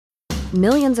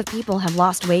Millions of people have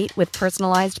lost weight with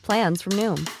personalized plans from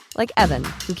Noom. Like Evan,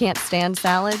 who can't stand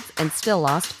salads and still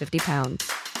lost 50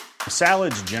 pounds.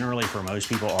 Salads generally for most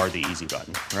people are the easy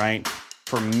button, right?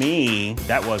 For me,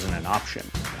 that wasn't an option.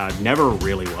 I never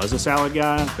really was a salad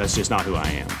guy. That's just not who I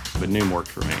am. But Noom worked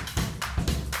for me.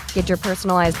 Get your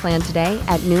personalized plan today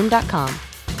at Noom.com.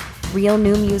 Real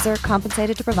Noom user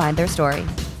compensated to provide their story.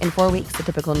 In 4 weeks, the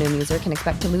typical Noom user can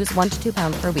expect to lose 1 to 2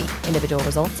 pounds per week. Individual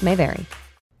results may vary.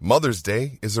 Mother's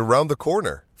Day is around the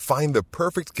corner. Find the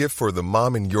perfect gift for the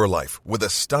mom in your life with a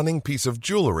stunning piece of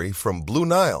jewelry from Blue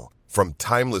Nile. From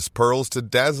timeless pearls to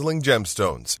dazzling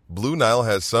gemstones, Blue Nile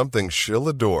has something she'll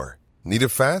adore. Need it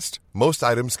fast? Most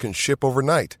items can ship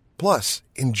overnight. Plus,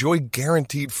 enjoy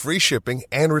guaranteed free shipping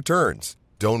and returns.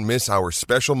 Don't miss our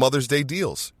special Mother's Day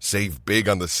deals. Save big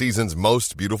on the season's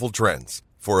most beautiful trends.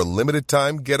 For a limited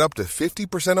time, get up to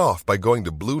 50% off by going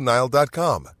to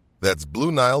BlueNile.com. That's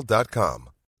BlueNile.com.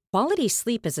 Quality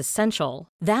sleep is essential.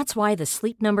 That's why the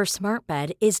Sleep Number Smart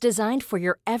Bed is designed for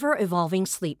your ever-evolving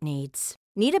sleep needs.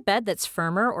 Need a bed that's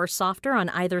firmer or softer on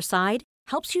either side?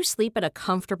 Helps you sleep at a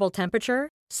comfortable temperature?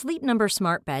 Sleep Number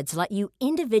Smart Beds let you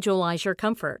individualize your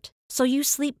comfort, so you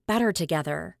sleep better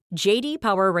together. J.D.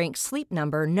 Power ranks Sleep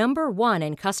Number #1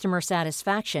 in customer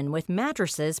satisfaction with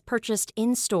mattresses purchased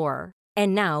in-store.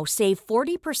 And now, save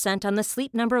 40% on the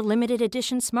Sleep Number Limited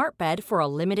Edition Smart Bed for a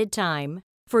limited time.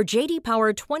 For J.D.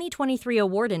 Power 2023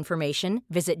 award information,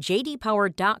 visit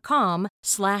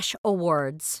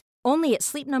jdpower.com/awards. Only at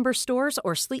Sleep Number stores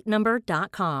or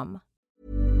sleepnumber.com.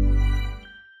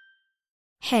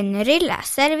 Henry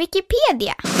läser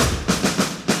Wikipedia.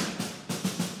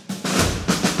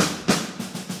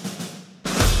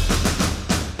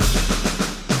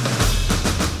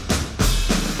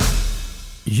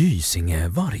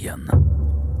 Gysingevargen.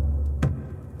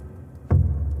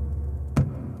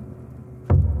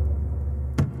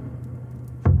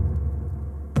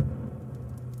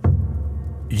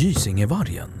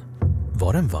 Gysingevargen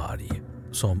var en varg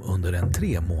som under en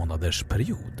 3 månaders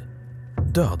period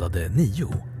dödade 9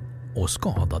 och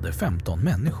skadade 15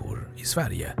 människor i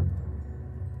Sverige.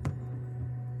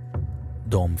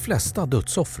 De flesta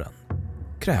dödsoffren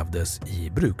krävdes i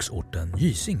bruksorten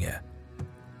Gysinge,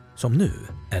 som nu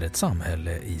är ett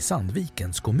samhälle i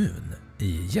Sandvikens kommun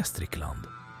i Gästrikland.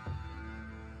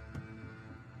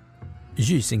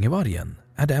 Gysingevargen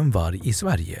är den varg i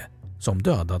Sverige som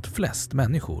dödat flest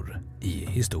människor i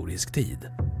historisk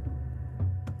tid.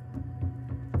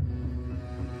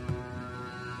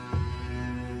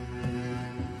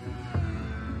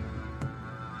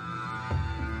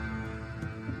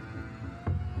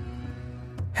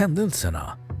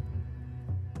 Händelserna.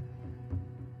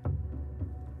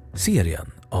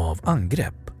 Serien av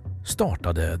angrepp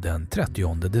startade den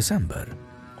 30 december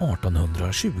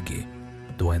 1820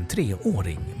 då en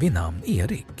 3-åring vid namn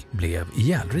Erik blev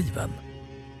ihjälriven.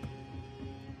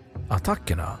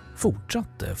 Attackerna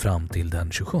fortsatte fram till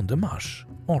den 27 mars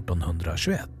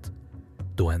 1821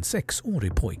 då en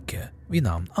 6-årig pojke vid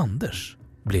namn Anders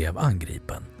blev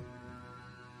angripen.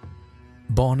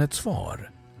 Barnets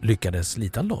far lyckades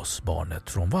slita loss barnet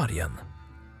från vargen,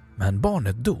 men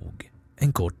barnet dog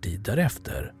en kort tid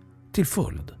därefter till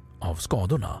följd av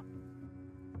skadorna.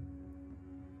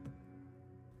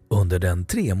 Under den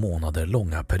 3 månader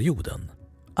långa perioden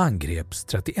angreps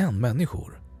 31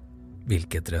 människor,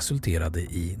 vilket resulterade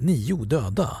i 9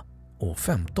 döda och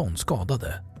 15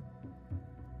 skadade.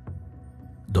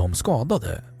 De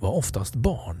skadade var oftast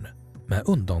barn, med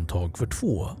undantag för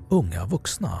 2 unga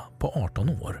vuxna på 18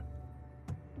 år.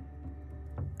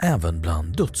 Även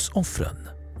bland dödsoffren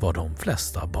var de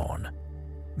flesta barn,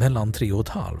 mellan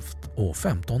 3,5 och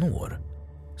 15 år,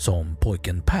 som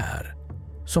pojken Per,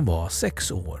 som var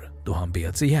 6 år då han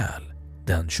beds ihjäl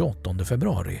den 28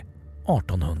 februari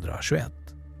 1821.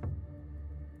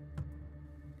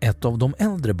 Ett av de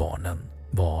äldre barnen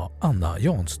var Anna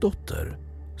Jansdotter,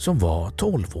 som var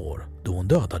 12 år då hon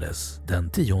dödades den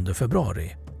 10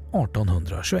 februari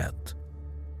 1821.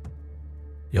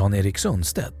 Jan-Erik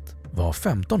Sundstedt var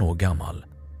 15 år gammal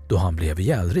då han blev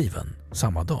ihjälriven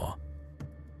samma dag.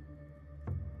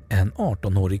 En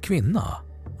 18-årig kvinna,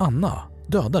 Anna,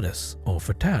 dödades och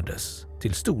förtärdes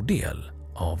till stor del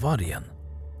av vargen.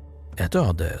 Ett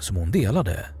öde som hon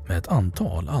delade med ett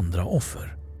antal andra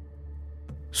offer.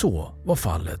 Så var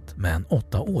fallet med en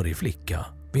 8-årig flicka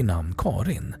vid namn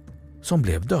Karin som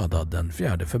blev dödad den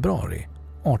 4 februari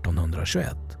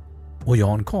 1821 och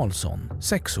Jan Karlsson,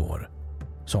 6 år,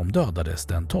 som dödades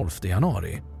den 12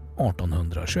 januari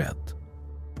 1821.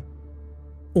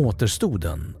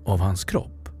 Återstoden av hans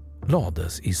kropp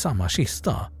lades i samma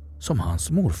kista som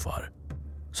hans morfar,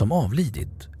 som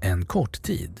avlidit en kort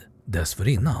tid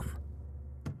dessförinnan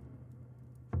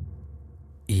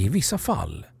I vissa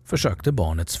fall försökte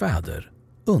barnets fäder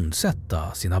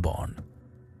undsätta sina barn,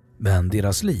 men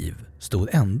deras liv stod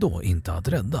ändå inte att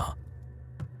rädda.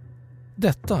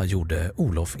 Detta gjorde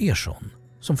Olof Ersson,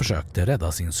 som försökte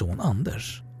rädda sin son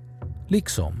Anders,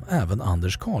 liksom även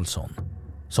Anders Karlsson,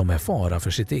 som med fara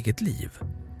för sitt eget liv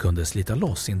kunde slita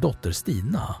loss sin dotter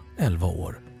Stina, 11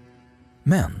 år.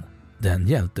 Men den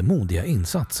hjältemodiga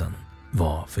insatsen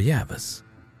var förgäves.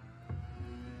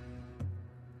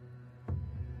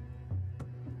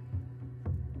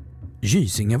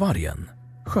 Gysingevargen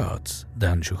sköts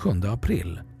den 27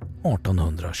 april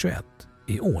 1821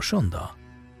 i Årsunda.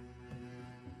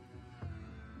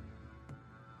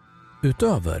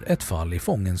 Utöver ett fall i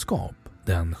fångenskap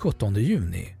den 17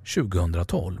 juni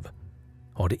 2012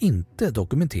 har det inte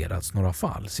dokumenterats några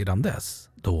fall sedan dess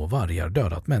då vargar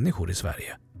dödat människor i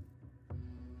Sverige.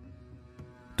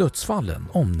 Dödsfallen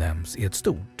omnämns i ett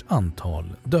stort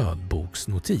antal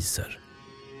dödboksnotiser.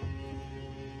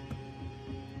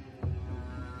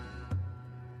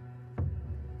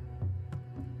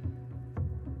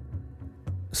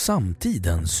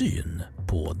 Samtidens syn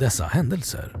på dessa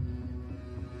händelser.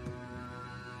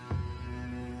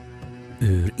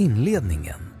 Ur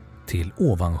inledningen till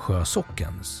Ovansjö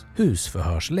sockens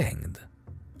husförhörslängd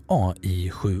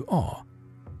AI7A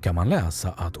kan man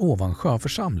läsa att Ovansjö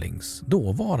församlings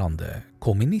dåvarande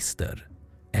komminister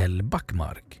L.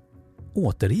 Backmark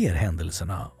återger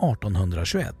händelserna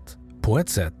 1821 på ett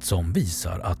sätt som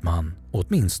visar att man,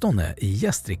 åtminstone i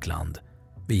Gästrikland,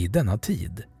 vid denna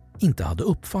tid inte hade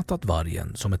uppfattat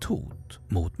vargen som ett hot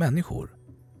mot människor.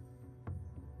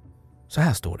 Så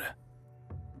här står det.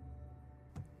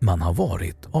 Man har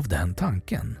varit av den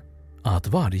tanken att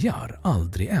vargar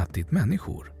aldrig ätit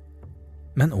människor.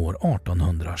 Men år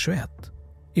 1821,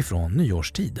 ifrån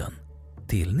nyårstiden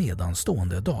till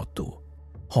nedanstående dato,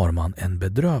 har man en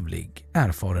bedrövlig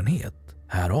erfarenhet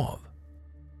härav.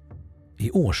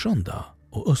 I Årsunda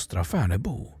och Östra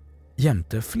Färnebo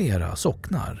jämte flera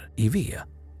socknar i V.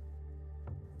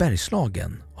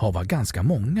 Bergslagen har var ganska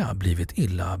många blivit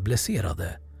illa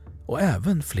blesserade och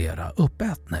även flera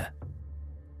uppätne.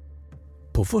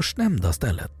 På förstnämnda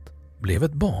stället blev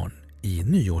ett barn i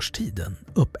nyårstiden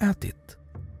uppätit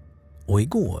och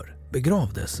igår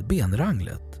begravdes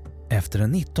benranglet efter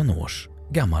en 19 års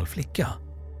gammal flicka.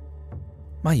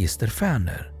 Magister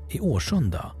Färner i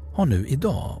Årsunda har nu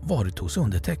idag varit hos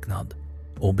undertecknad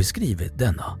och beskrivit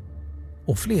denna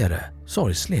och flera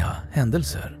sorgsliga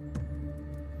händelser.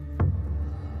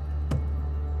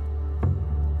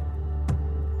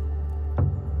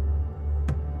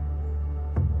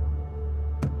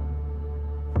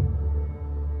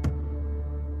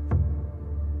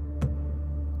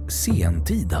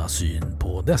 Sentida syn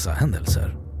på dessa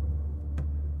händelser.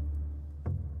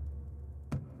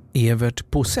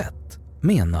 Evert Posett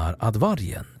menar att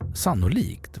vargen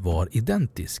sannolikt var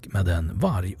identisk med den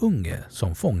vargunge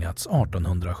som fångats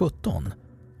 1817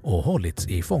 och hållits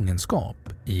i fångenskap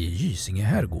i Gysinge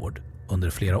herrgård under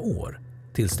flera år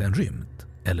tills den rymt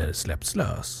eller släppts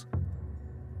lös.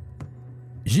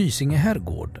 Gysinge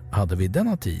herrgård hade vid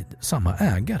denna tid samma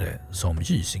ägare som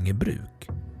Gysinge bruk.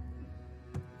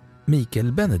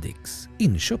 Mikael Benedicts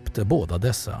inköpte båda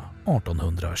dessa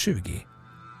 1820.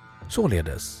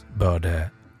 Således bör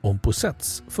det, om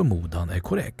Posetts förmodan är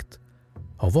korrekt,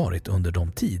 ha varit under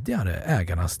de tidigare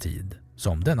ägarnas tid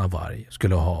som denna varg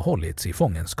skulle ha hållits i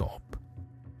fångenskap.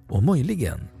 Och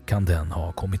möjligen kan den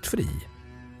ha kommit fri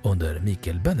under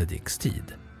Mikael Benedicts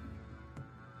tid.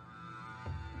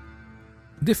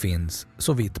 Det finns,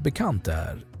 så vitt bekant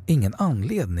är, ingen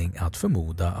anledning att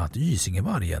förmoda att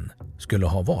Gysingevargen skulle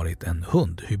ha varit en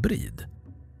hundhybrid,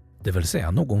 det vill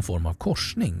säga någon form av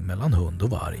korsning mellan hund och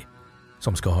varg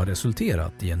som ska ha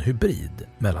resulterat i en hybrid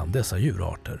mellan dessa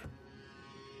djurarter.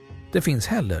 Det finns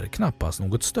heller knappast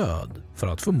något stöd för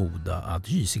att förmoda att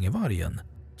Gysingevargen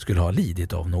skulle ha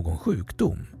lidit av någon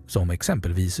sjukdom som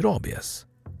exempelvis rabies.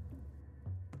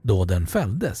 Då den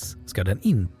fälldes ska den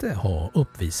inte ha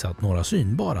uppvisat några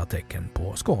synbara tecken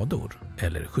på skador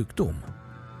eller sjukdom.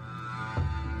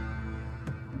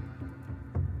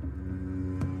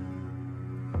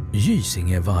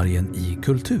 Gysingevargen i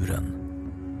kulturen.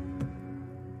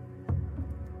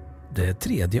 Det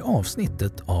tredje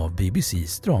avsnittet av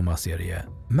BBCs dramaserie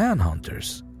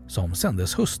Manhunters, som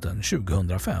sändes hösten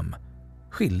 2005,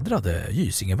 skildrade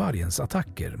Gysingevargens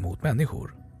attacker mot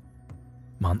människor.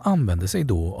 Man använde sig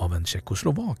då av en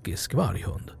tjeckoslovakisk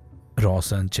varghund,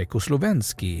 rasen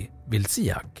tjeckoslovenski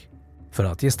Wilczek, för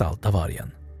att gestalta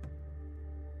vargen.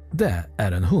 Det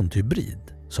är en hundhybrid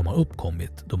som har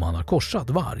uppkommit då man har korsat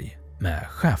varg med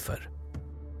schäfer.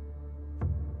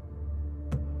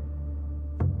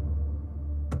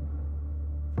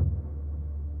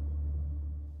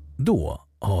 Då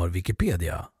har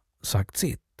Wikipedia sagt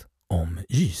sitt om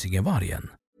Gysingevargen.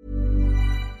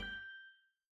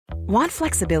 Want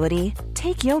flexibility?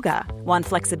 Take yoga. Want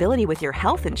flexibility with your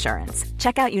health insurance?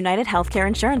 Check out United Healthcare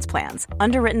Insurance Plans.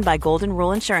 Underwritten by Golden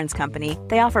Rule Insurance Company,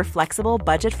 they offer flexible,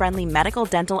 budget-friendly medical,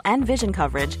 dental, and vision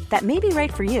coverage that may be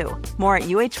right for you. More at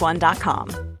uh1.com.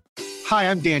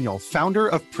 Hi, I'm Daniel, founder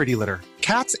of Pretty Litter.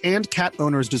 Cats and cat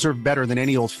owners deserve better than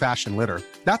any old-fashioned litter.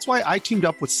 That's why I teamed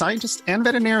up with scientists and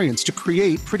veterinarians to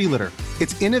create Pretty Litter.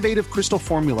 Its innovative crystal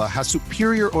formula has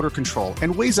superior odor control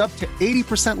and weighs up to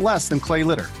 80% less than clay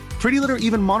litter. Pretty Litter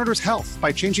even monitors health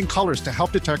by changing colors to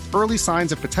help detect early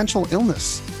signs of potential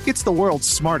illness. It's the world's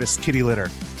smartest kitty litter.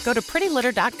 Go to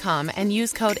prettylitter.com and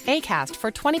use code ACAST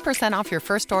for 20% off your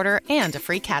first order and a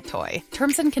free cat toy.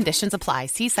 Terms and conditions apply.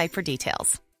 See site for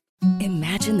details.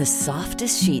 Imagine the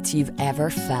softest sheets you've ever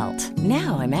felt.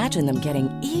 Now imagine them getting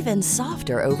even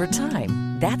softer over time.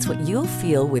 That's what you'll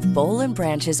feel with Boll &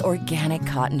 Branch's organic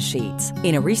cotton sheets.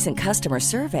 In a recent customer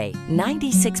survey,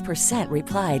 96%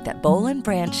 replied that Boll &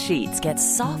 Branch sheets get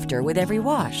softer with every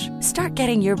wash. Start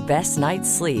getting your best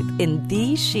night's sleep in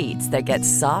these sheets that get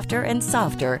softer and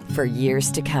softer for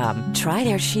years to come. Try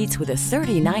their sheets with a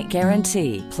 30-night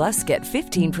guarantee. Plus, get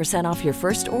 15% off your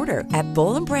first order at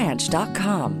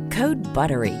bollandbranch.com. Code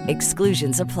BUTTERY.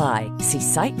 Exclusions apply. See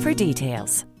site for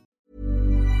details.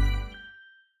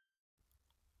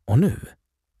 Och nu,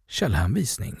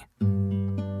 källhänvisning.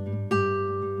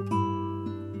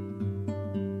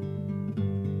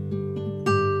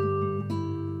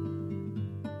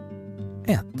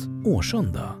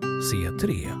 Årsunda C3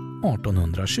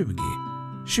 1820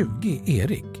 20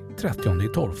 Erik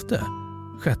 30/12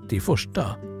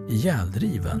 6/1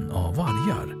 ihjäldriven av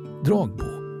vargar Dragbo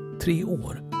 3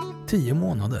 år 10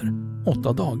 månader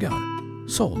 8 dagar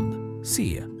såld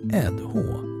C Ed H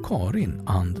Karin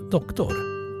and doktor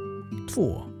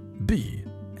 2 By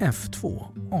F2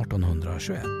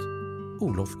 1821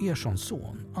 Olof Erssons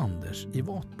son Anders i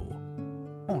Vatbo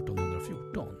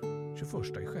 1814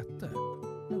 21/6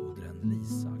 modern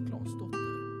Lisa Klasdotter